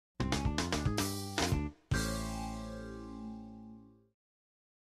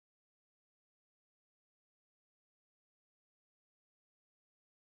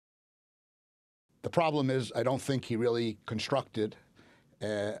The problem is I don't think he really constructed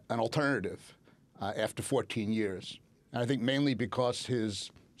an alternative after 14 years. And I think mainly because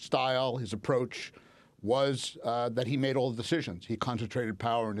his style, his approach was that he made all the decisions. He concentrated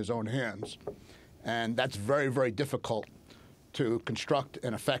power in his own hands. And that's very, very difficult to construct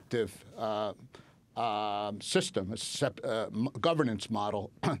an effective system, a governance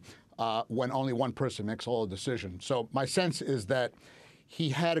model, when only one person makes all the decisions. So my sense is that he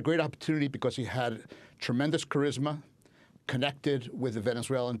had a great opportunity because he had tremendous charisma, connected with the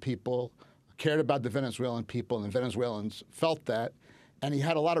Venezuelan people, cared about the Venezuelan people, and the Venezuelans felt that. And he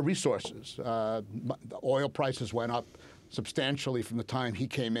had a lot of resources. The oil prices went up substantially from the time he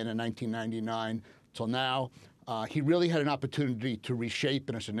came in 1999 till now. He really had an opportunity to reshape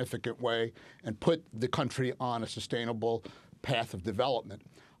in a significant way and put the country on a sustainable path of development.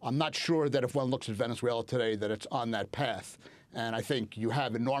 I'm not sure that if one looks at Venezuela today that it's on that path. And I think you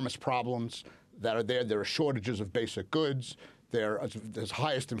have enormous problems that are there. There are shortages of basic goods. There's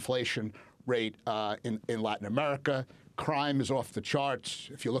highest inflation rate in Latin America. Crime is off the charts.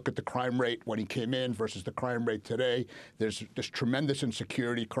 If you look at the crime rate when he came in versus the crime rate today, there's tremendous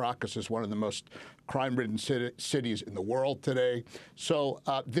insecurity. Caracas is one of the most crime-ridden cities in the world today. So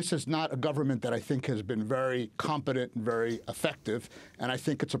this is not a government that I think has been very competent and very effective. And I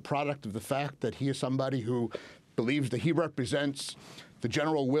think it's a product of the fact that he is somebody who believes that he represents the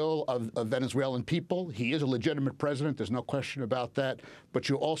general will of Venezuelan people. He is a legitimate president. There's no question about that. But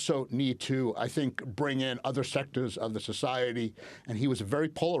you also need to, I think, bring in other sectors of the society. And he was a very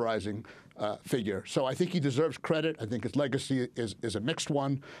polarizing figure. So I think he deserves credit. I think his legacy is a mixed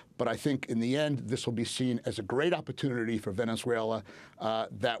one. But I think in the end, this will be seen as a great opportunity for Venezuela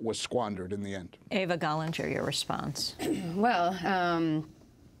that was squandered in the end. Eva Gollinger, your response. Well,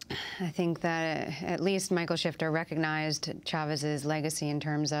 I think that at least Michael Shifter recognized Chavez's legacy in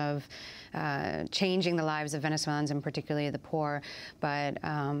terms of changing the lives of Venezuelans, and particularly the poor. But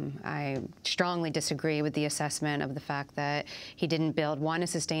I strongly disagree with the assessment of the fact that he didn't build, one, a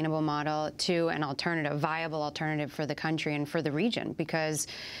sustainable model, two, an alternative, viable alternative for the country and for the region. Because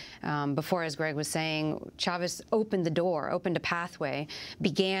before, as Greg was saying, Chavez opened the door, opened a pathway,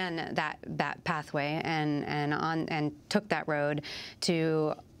 began that pathway, and took that road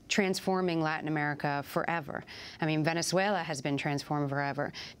to transforming Latin America forever. I mean, Venezuela has been transformed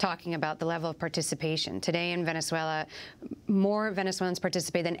forever. Talking about the level of participation. Today in Venezuela, more Venezuelans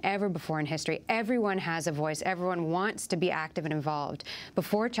participate than ever before in history. Everyone has a voice. Everyone wants to be active and involved.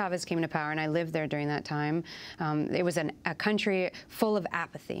 Before Chavez came to power, and I lived there during that time, it was a country full of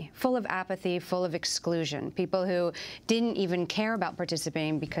apathy, full of exclusion. People who didn't even care about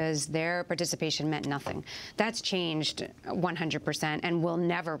participating because their participation meant nothing. That's changed 100% and will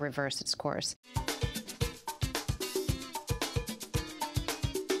never reverse its course.